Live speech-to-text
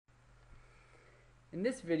In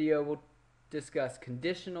this video, we'll discuss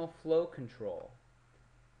conditional flow control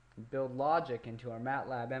and build logic into our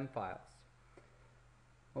MATLAB M files.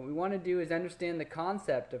 What we want to do is understand the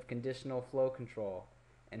concept of conditional flow control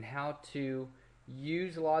and how to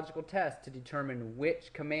use logical tests to determine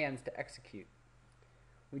which commands to execute.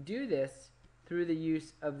 We do this through the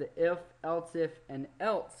use of the if, else if, and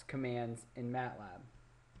else commands in MATLAB.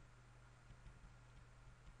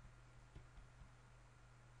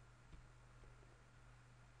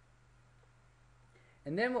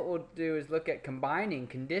 And then what we'll do is look at combining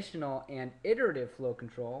conditional and iterative flow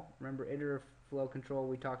control. Remember, iterative flow control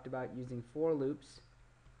we talked about using for loops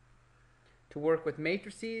to work with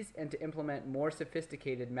matrices and to implement more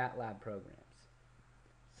sophisticated MATLAB programs.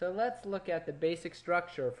 So let's look at the basic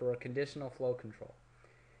structure for a conditional flow control.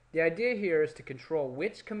 The idea here is to control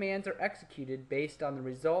which commands are executed based on the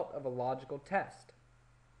result of a logical test.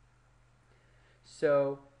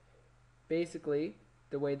 So basically,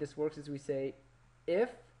 the way this works is we say,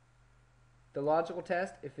 if the logical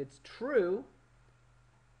test, if it's true,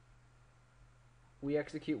 we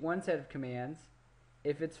execute one set of commands.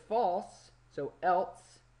 If it's false, so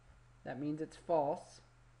else, that means it's false,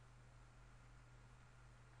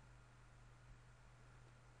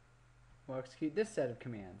 we'll execute this set of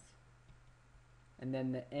commands. And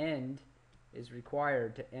then the end is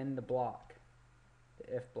required to end the block,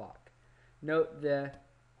 the if block. Note the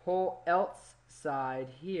whole else side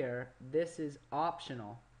here, this is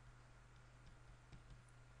optional.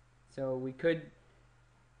 So we could,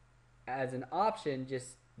 as an option,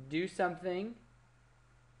 just do something,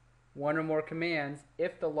 one or more commands,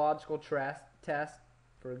 if the logical test,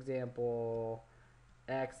 for example,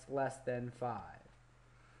 x less than 5.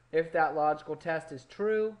 If that logical test is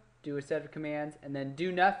true, do a set of commands and then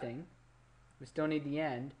do nothing. We still need the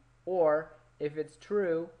end. Or if it's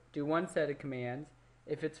true, do one set of commands.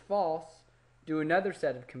 If it's false, do another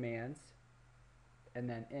set of commands and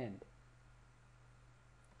then end.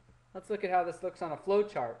 Let's look at how this looks on a flow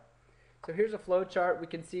chart. So here's a flow chart. We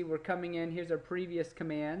can see we're coming in. Here's our previous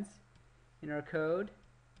commands in our code.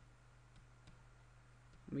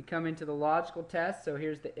 We come into the logical test. So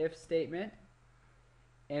here's the if statement.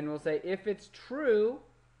 And we'll say if it's true,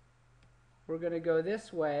 we're going to go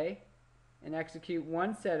this way and execute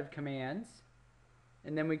one set of commands.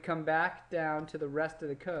 And then we come back down to the rest of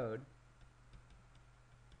the code.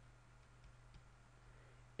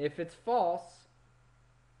 If it's false,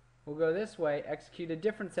 we'll go this way, execute a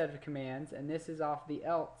different set of commands, and this is off the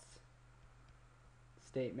else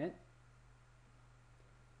statement.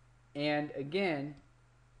 And again,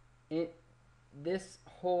 this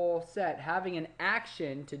whole set, having an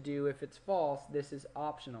action to do if it's false, this is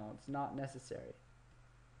optional. It's not necessary.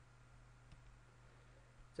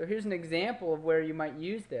 So here's an example of where you might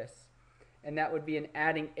use this, and that would be in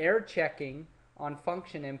adding error checking on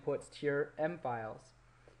function inputs to your M files.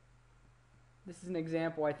 This is an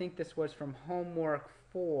example. I think this was from homework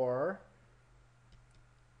 4.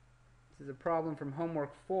 This is a problem from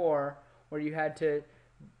homework 4 where you had to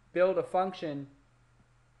build a function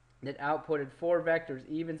that outputted 4 vectors,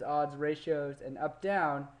 evens, odds, ratios, and up,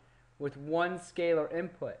 down with one scalar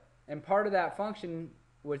input. And part of that function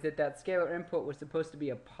was that that scalar input was supposed to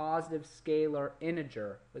be a positive scalar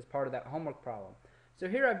integer, was part of that homework problem. So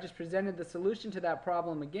here I've just presented the solution to that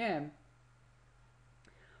problem again,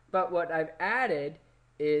 but what I've added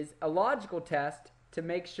is a logical test to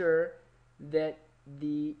make sure that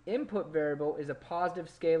the input variable is a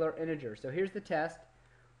positive scalar integer. So here's the test.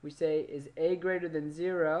 We say, is a greater than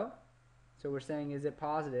 0? So we're saying, is it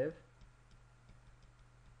positive?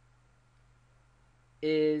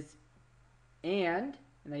 Is and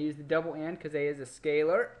I use the double and because a is a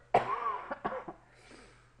scalar.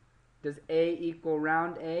 Does a equal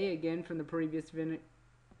round a? Again, from the previous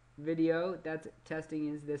video, that's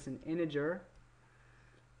testing, is this an integer?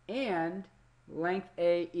 And length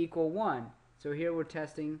a equal 1. So here we're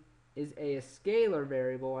testing, is a scalar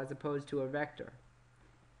variable as opposed to a vector?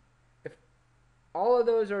 If all of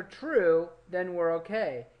those are true, then we're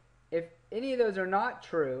okay. If any of those are not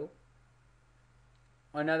true,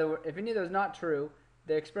 in other words, if any of those are not true,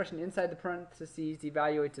 the expression inside the parentheses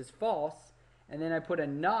evaluates as false, and then I put a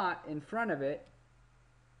not in front of it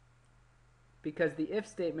because the if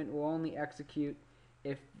statement will only execute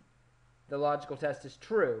if the logical test is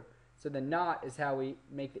true. So the not is how we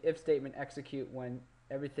make the if statement execute when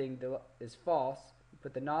everything is false. We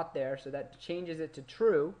put the not there, so that changes it to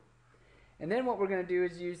true. And then what we're going to do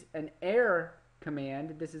is use an error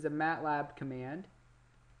command. This is a MATLAB command,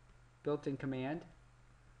 built-in command.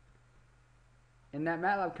 And that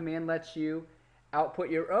MATLAB command lets you output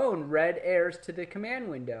your own red errors to the command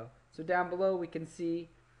window. So down below we can see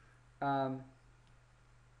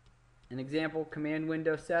An example command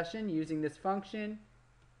window session using this function.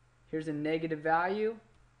 Here's a negative value.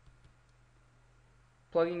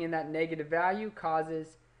 Plugging in that negative value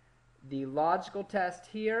causes the logical test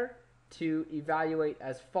here to evaluate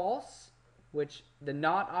as false, which the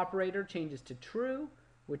not operator changes to true,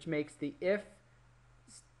 which makes the if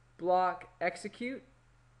block execute,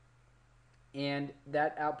 and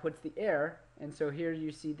that outputs the error. And so here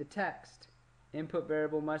you see the text. Input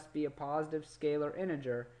variable must be a positive scalar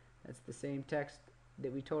integer. That's the same text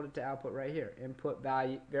that we told it to output right here. Input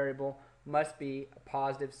variable must be a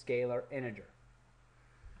positive scalar integer.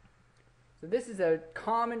 So this is a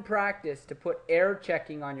common practice to put error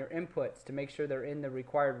checking on your inputs to make sure they're in the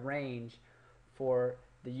required range for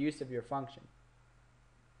the use of your function.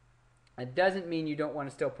 It doesn't mean you don't want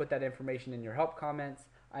to still put that information in your help comments.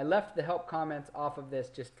 I left the help comments off of this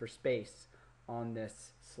just for space on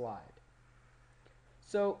this slide.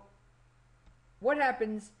 So what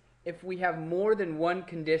happens if we have more than one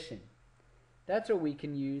condition? That's where we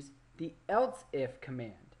can use the else if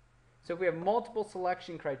command. So if we have multiple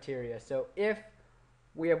selection criteria, so if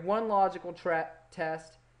we have one logical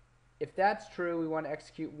test, if that's true, we want to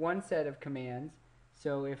execute one set of commands.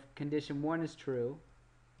 So if condition 1 is true.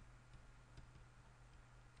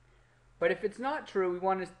 But if it's not true, we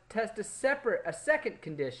want to test a second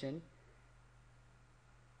condition.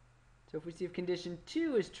 So if we see if condition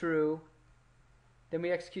 2 is true, then we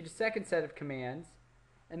execute a second set of commands.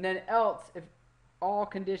 And then else, if all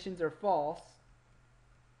conditions are false,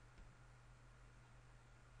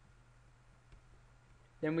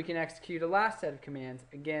 then we can execute a last set of commands.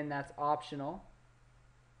 Again, that's optional.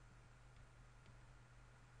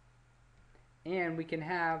 And we can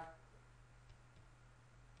have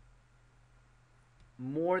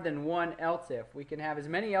more than one else if. We can have as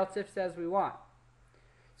many else ifs as we want.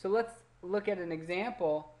 So let's look at an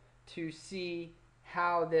example to see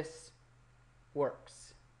how this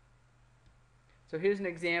works. So here's an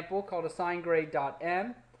example called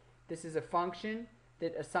assignGrade.m. This is a function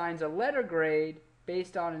that assigns a letter grade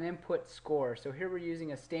based on an input score. So here we're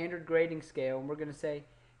using a standard grading scale, and we're going to say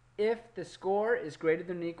if the score is greater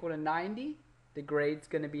than or equal to 90, the grade's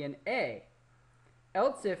going to be an A.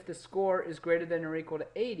 Else if the score is greater than or equal to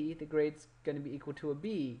 80, the grade's going to be equal to a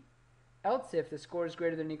B. Else if the score is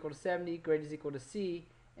greater than or equal to 70, grade is equal to C,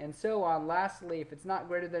 and so on. Lastly, if it's not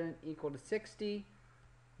greater than or equal to 60,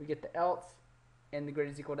 we get the else, and the grade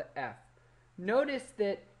is equal to F. Notice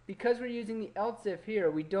that because we're using the else if here,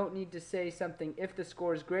 we don't need to say something if the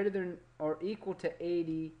score is greater than or equal to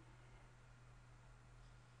 80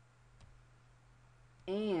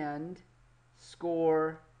 and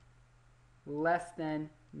score less than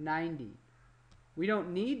 90. We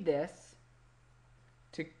don't need this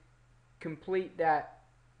to complete that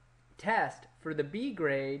test for the B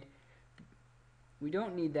grade. We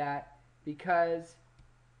don't need that because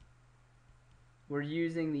we're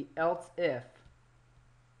using the else if.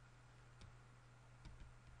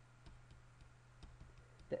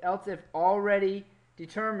 The else if already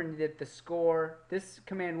determined that the score, this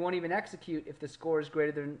command won't even execute if the score is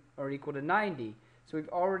greater than or equal to 90. So we've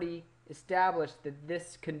already established that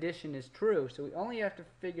this condition is true. So we only have to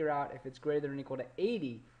figure out if it's greater than or equal to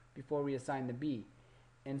 80 before we assign the B,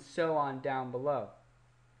 and so on down below.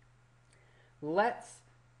 Let's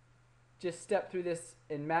just step through this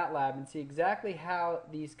in MATLAB and see exactly how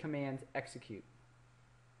these commands execute.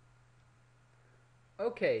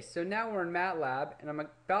 Okay, so now we're in MATLAB, and I'm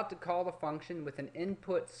about to call the function with an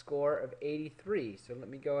input score of 83. So let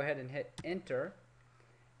me go ahead and hit enter,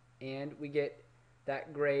 and we get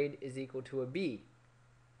that grade is equal to a B.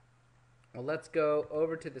 Well, let's go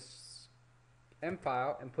over to the M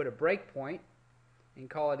file and put a breakpoint and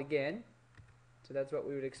call it again. So that's what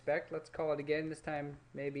we would expect. Let's call it again, this time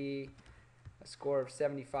maybe a score of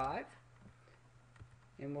 75,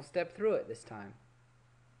 and we'll step through it this time.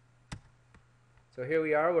 So here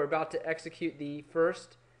we are, we're about to execute the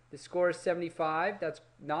first. The score is 75, that's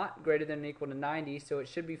not greater than or equal to 90, so it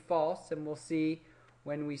should be false, and we'll see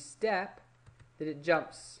when we step that it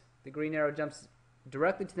jumps. The green arrow jumps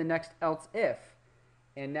directly to the next else if.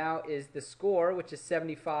 And now is the score, which is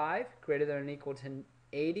 75, greater than or equal to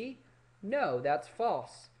 80? No, that's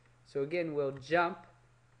false. So again, we'll jump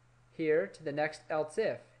here to the next else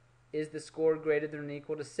if. Is the score greater than or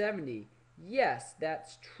equal to 70? Yes,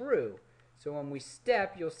 that's true. So when we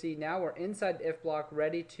step, you'll see now we're inside the if block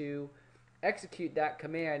ready to execute that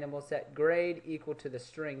command, and we'll set grade equal to the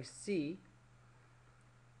string C.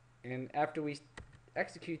 And after we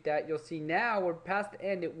execute that, you'll see now we're past the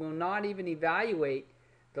end. It will not even evaluate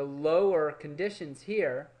the lower conditions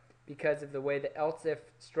here because of the way the else if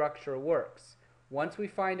structure works. Once we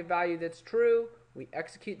find a value that's true, we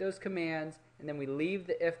execute those commands, and then we leave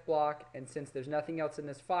the if block, and since there's nothing else in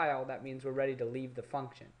this file, that means we're ready to leave the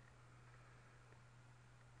function.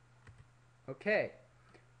 Okay,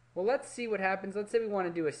 well, let's see what happens. Let's say we want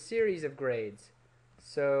to do a series of grades.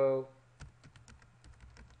 So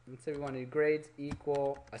let's say we want to do grades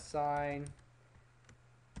equal assign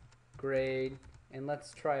grade, and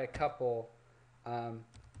let's try a couple.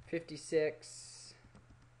 56,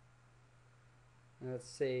 let's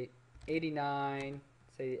say 89,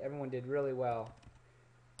 say everyone did really well.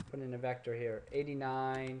 Put in a vector here.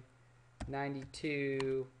 89,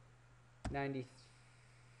 92,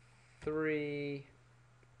 93,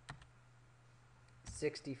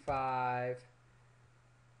 65,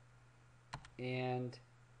 and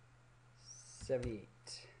 78.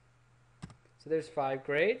 So there's 5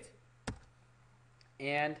 grades.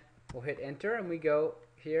 And we'll hit enter and we go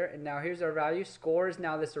here, and now here's our value. Score is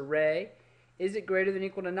now this array. Is it greater than or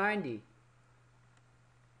equal to 90?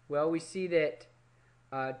 Well, we see that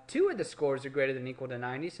 2 of the scores are greater than or equal to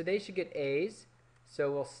 90, so they should get A's.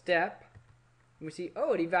 So we'll step, and we see,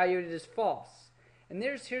 oh, it evaluated as false. And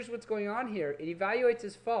here's what's going on here. It evaluates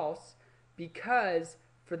as false because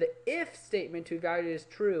for the if statement to evaluate as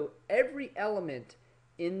true, every element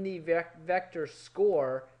in the vector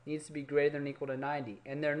score needs to be greater than or equal to 90,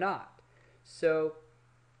 and they're not. So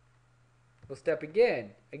we'll step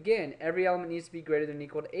again. Again, every element needs to be greater than or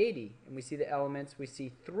equal to 80, and we see the elements. We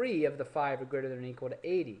see 3 of the 5 are greater than or equal to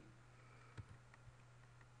 80.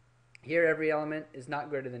 Here, every element is not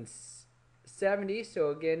greater than 70, so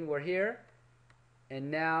again, we're here,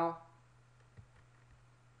 and now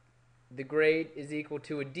the grade is equal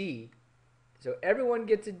to a D. So everyone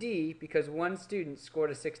gets a D because one student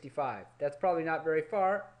scored a 65. That's probably not very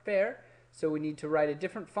fair, so we need to write a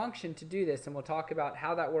different function to do this, and we'll talk about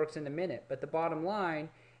how that works in a minute. But the bottom line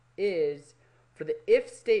is, for the if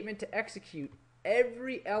statement to execute,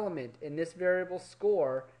 every element in this variable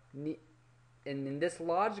score, and in this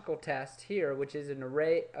logical test here, which is an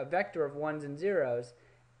array, a vector of 1s and 0s,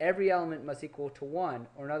 every element must equal to 1.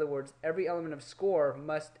 Or in other words, every element of score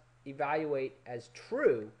must evaluate as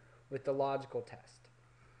true with the logical test.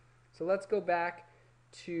 So let's go back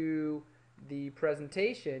to the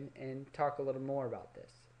presentation and talk a little more about this.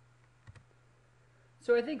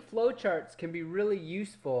 So I think flowcharts can be really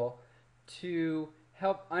useful to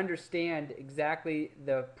help understand exactly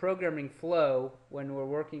the programming flow when we're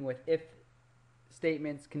working with if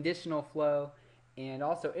statements, conditional flow, and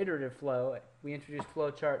also iterative flow. We introduced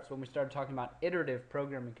flowcharts when we started talking about iterative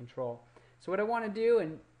programming control. So what I want to do,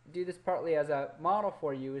 and do this partly as a model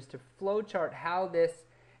for you, is to flowchart how this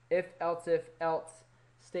if else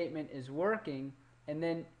statement is working, and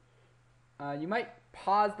then you might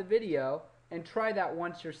pause the video and try that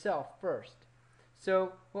once yourself first.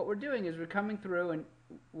 So what we're doing is we're coming through, and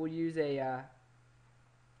we'll use a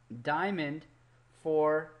diamond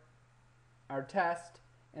for our test,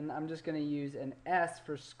 and I'm just going to use an S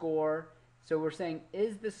for score. So we're saying,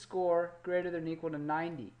 is the score greater than or equal to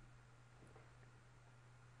 90?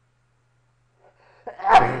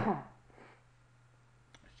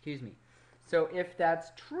 Excuse me. So if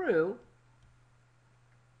that's true,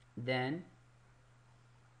 then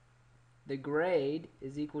the grade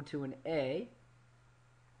is equal to an A.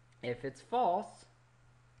 If it's false,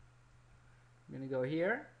 I'm going to go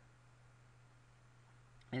here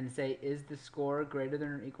and say, is the score greater than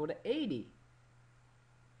or equal to 80?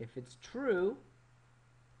 If it's true,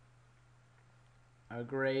 our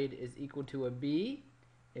grade is equal to a B.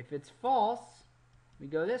 If it's false, we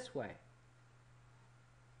go this way.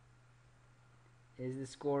 Is the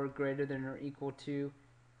score greater than or equal to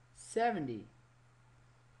 70?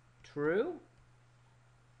 True.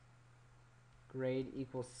 Grade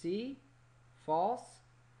equals C. False.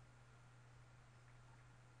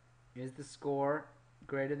 Is the score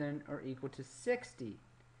greater than or equal to 60?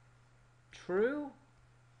 True.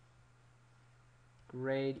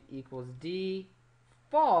 Grade equals D.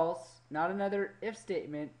 False. Not another if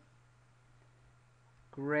statement.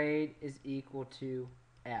 Grade is equal to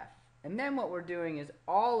F. And then what we're doing is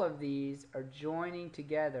all of these are joining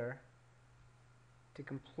together to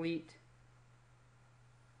complete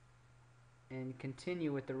and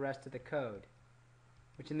continue with the rest of the code,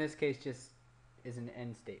 which in this case just is an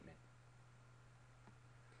end statement.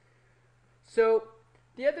 So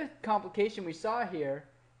the other complication we saw here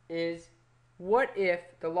is, what if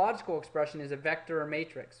the logical expression is a vector or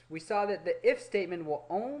matrix? We saw that the if statement will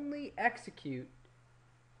only execute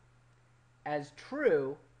as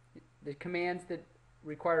true the commands that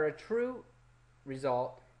require a true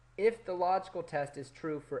result if the logical test is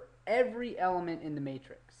true for every element in the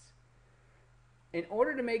matrix. In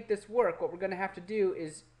order to make this work, what we're going to have to do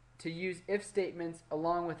is to use if statements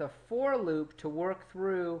along with a for loop to work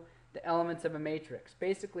through the elements of a matrix.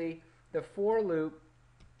 Basically, the for loop,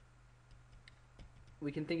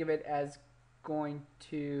 we can think of it as going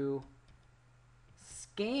to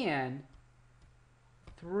scan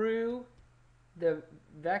through the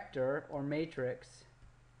vector or matrix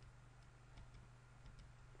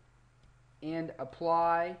and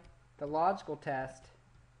apply the logical test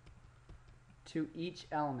to each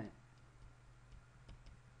element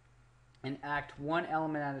and act one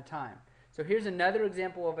element at a time. So here's another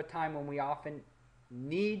example of a time when we often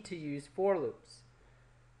need to use for loops.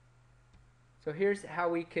 So here's how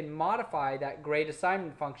we can modify that grade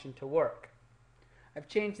assignment function to work. I've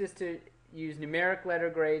changed this to use numeric letter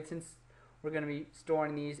grade since we're going to be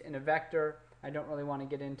storing these in a vector. I don't really want to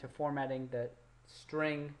get into formatting the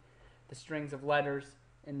strings of letters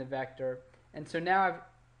in the vector. And so now I've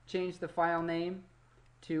changed the file name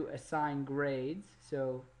to assign grades.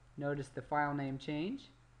 So notice the file name change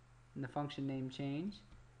and the function name change.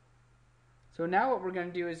 So now what we're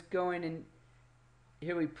going to do is go in and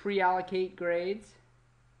here we pre-allocate grades.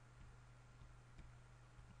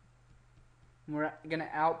 And we're going to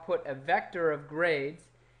output a vector of grades,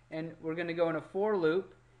 and we're going to go in a for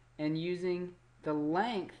loop and using the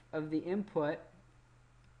length of the input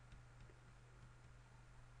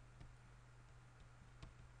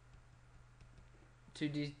to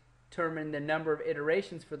determine the number of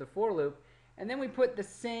iterations for the for loop, and then we put the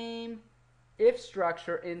same if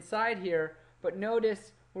structure inside here, but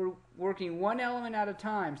notice we're working one element at a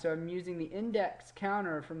time. So I'm using the index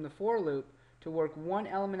counter from the for loop to work one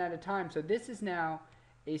element at a time. So this is now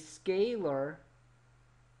a scalar.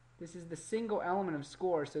 This is the single element of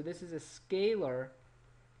score. So this is a scalar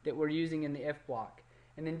that we're using in the if block.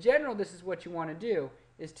 And in general, this is what you want to do,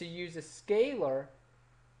 is to use a scalar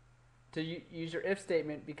to use your if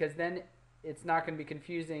statement, because then it's not going to be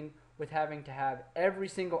confusing with having to have every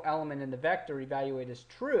single element in the vector evaluated as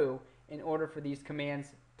true in order for these commands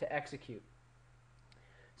to execute.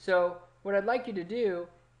 So what I'd like you to do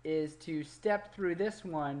is to step through this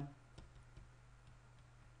one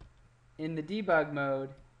in the debug mode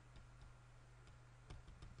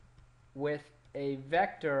with a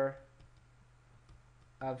vector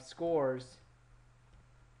of scores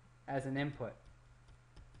as an input,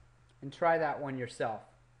 and try that one yourself.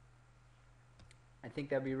 I think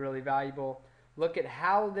that'd be really valuable. Look at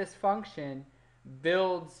how this function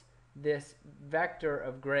builds this vector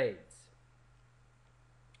of grades.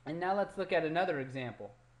 And now let's look at another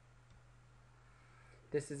example.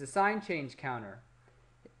 This is a sign change counter.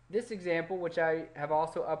 This example, which I have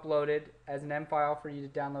also uploaded as an M file for you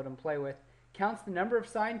to download and play with, counts the number of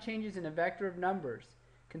sign changes in a vector of numbers.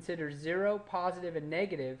 Considers 0, positive, and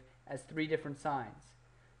negative as 3 different signs.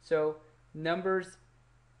 So numbers,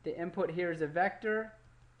 the input here is a vector,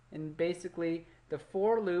 and basically the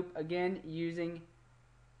for loop, again using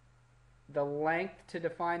the length to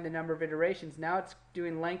define the number of iterations. Now it's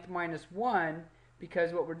doing length minus 1,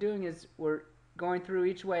 because what we're doing is we're going through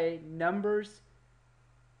each way numbers.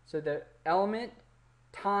 So the element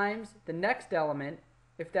times the next element.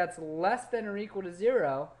 If that's less than or equal to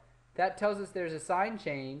 0, that tells us there's a sign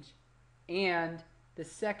change. And the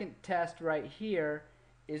second test right here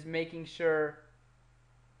is making sure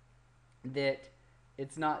that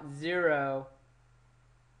it's not 0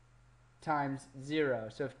 times 0.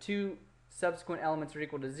 So if 2 subsequent elements are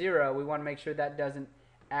equal to 0, we want to make sure that doesn't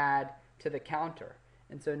add to the counter.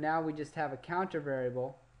 And so now we just have a counter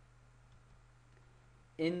variable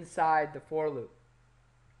inside the for loop.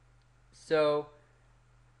 So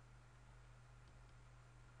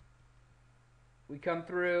we come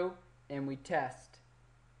through and we test.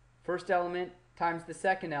 First element times the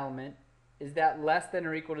second element, is that less than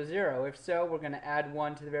or equal to 0? If so, we're going to add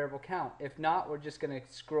 1 to the variable count. If not, we're just going to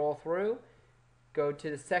scroll through, go to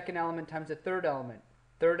the second element times the third element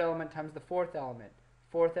times the fourth element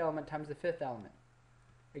times the fifth element.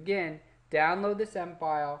 Again, download this M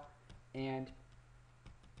file and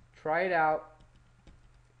try it out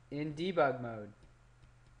in debug mode.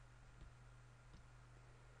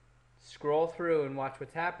 Scroll through and watch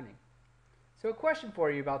what's happening. So a question for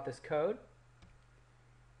you about this code.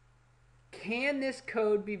 Can this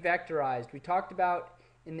code be vectorized? We talked about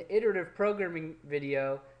in the iterative programming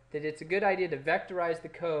video that it's a good idea to vectorize the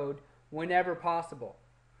code whenever possible.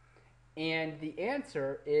 And the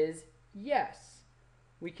answer is yes.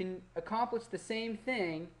 We can accomplish the same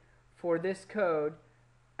thing for this code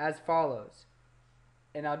as follows.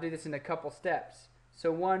 And I'll do this in a couple steps.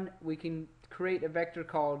 So one, we can create a vector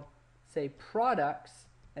called, say, products,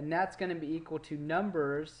 and that's going to be equal to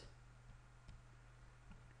numbers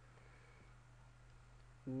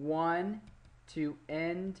 1 to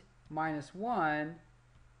end minus 1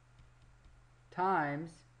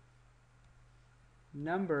 times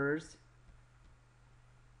numbers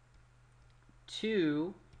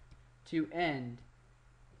 2 to end.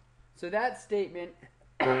 So that statement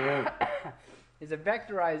is a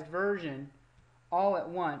vectorized version all at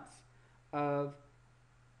once of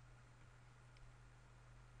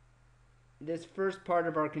this first part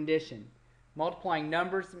of our condition, multiplying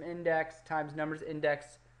numbers of index times numbers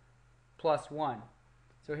index plus 1.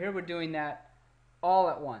 So here we're doing that all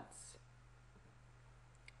at once.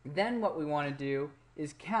 Then what we want to do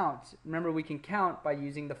is count. Remember, we can count by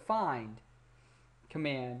using the find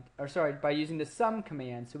command, or sorry, by using the sum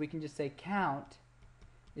command. So we can just say count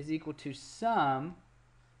is equal to sum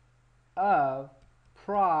of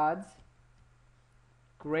prods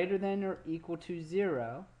greater than or equal to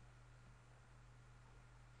 0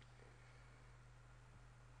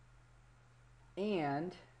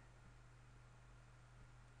 and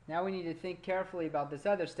now we need to think carefully about this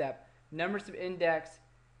other step. Numbers of index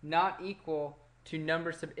not equal to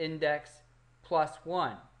numbers of index plus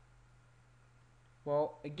 1.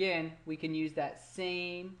 Well, again, we can use that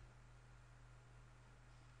same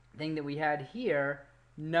thing that we had here,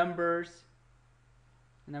 numbers,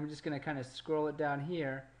 and I'm just going to kind of scroll it down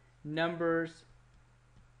here, numbers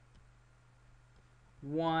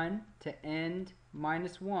 1 to end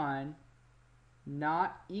minus 1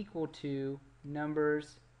 not equal to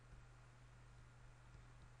numbers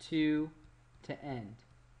 2 to end.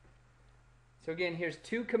 So again, here's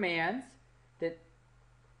two commands that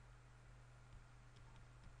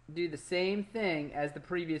do the same thing as the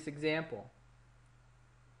previous example.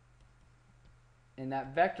 And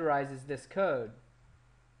that vectorizes this code.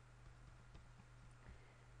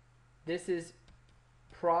 This is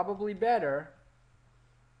probably better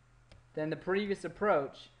than the previous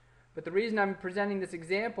approach, but the reason I'm presenting this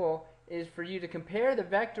example is for you to compare the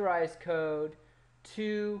vectorized code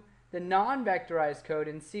to the non-vectorized code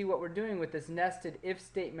and see what we're doing with this nested if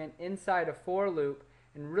statement inside a for loop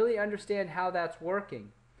and really understand how that's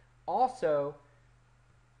working. Also,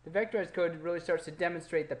 the vectorized code really starts to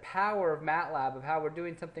demonstrate the power of MATLAB, of how we're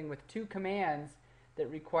doing something with two commands that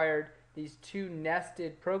required these two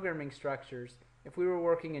nested programming structures. If we were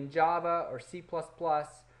working in Java or C++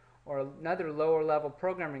 or another lower level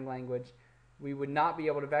programming language, we would not be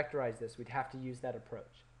able to vectorize this. We'd have to use that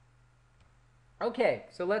approach. Okay,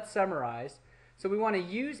 so let's summarize. So we want to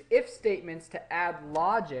use if statements to add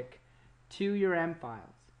logic to your M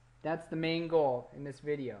files. That's the main goal in this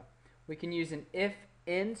video. We can use an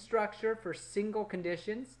if-in structure for single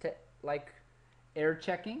conditions, like error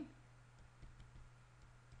checking.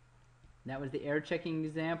 That was the error checking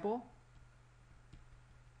example.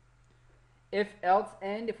 If-else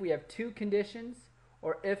end if we have two conditions,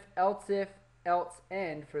 or if-else else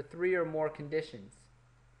end for 3 or more conditions.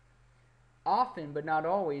 Often, but not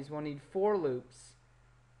always, we'll need for loops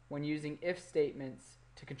when using if statements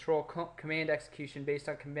to control command execution based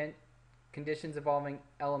on conditions involving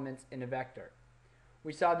elements in a vector.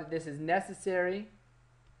 We saw that this is necessary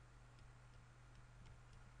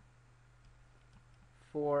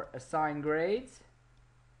for assign grades.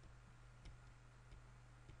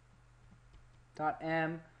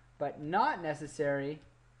 .m, but not necessary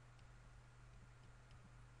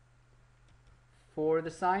for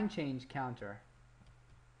the sign change counter.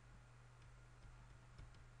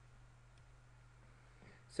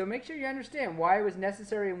 So make sure you understand why it was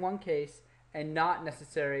necessary in one case and not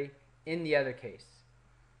necessary in the other case.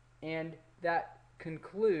 And that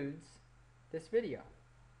concludes this video.